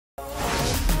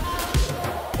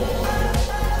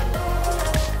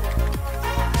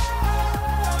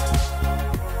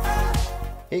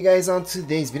Hey guys, on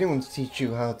today's video I'm going to teach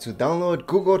you how to download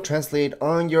Google Translate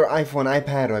on your iPhone,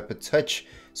 iPad, or iPod Touch.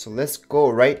 So let's go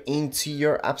right into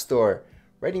your App Store.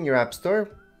 Right in your App Store,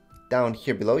 down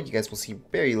here below, you guys will see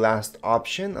very last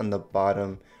option on the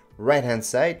bottom right hand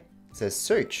side. It says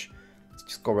search. Let's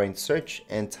just go right in search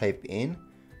and type in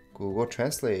Google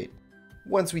Translate.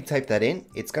 Once we type that in,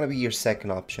 it's going to be your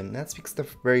second option. That's because the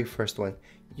very first one,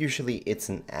 usually it's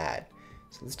an ad.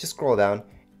 So let's just scroll down.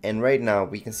 And right now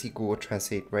we can see Google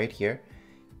Translate right here.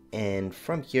 And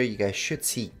from here you guys should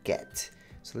see get.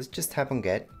 So let's just tap on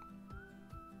get.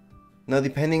 Now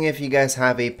depending if you guys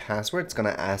have a password, it's gonna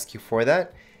ask you for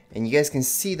that. And you guys can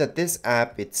see that this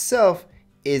app itself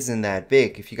isn't that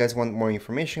big. If you guys want more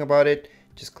information about it,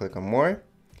 just click on more.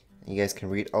 And you guys can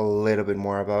read a little bit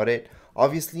more about it.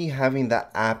 Obviously having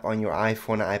that app on your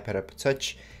iPhone, iPad, or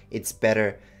Touch, it's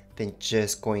better than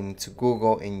just going to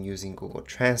Google and using Google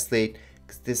Translate.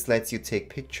 This lets you take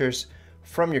pictures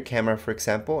from your camera, for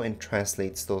example, and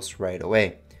translates those right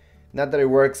away. Not that it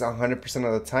works 100%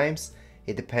 of the times.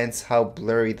 It depends how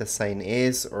blurry the sign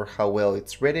is or how well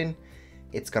it's written.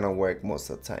 It's gonna work most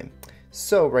of the time.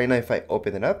 So right now if I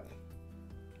open it up,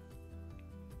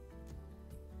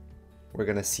 we're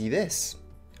gonna see this.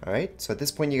 Alright, so at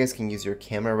this point you guys can use your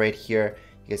camera right here.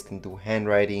 You guys can do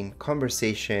handwriting,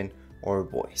 conversation, or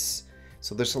voice.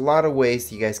 So there's a lot of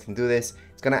ways you guys can do this.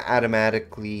 It's gonna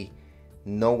automatically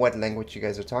know what language you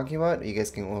guys are talking about. You guys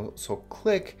can also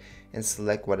click and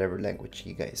select whatever language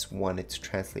you guys want it to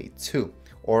translate to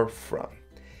or from.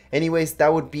 Anyways,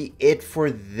 that would be it for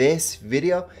this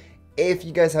video. If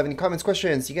you guys have any comments,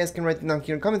 questions, you guys can write them down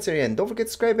here in the comments area, and don't forget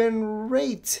to subscribe and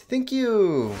rate. Thank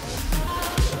you.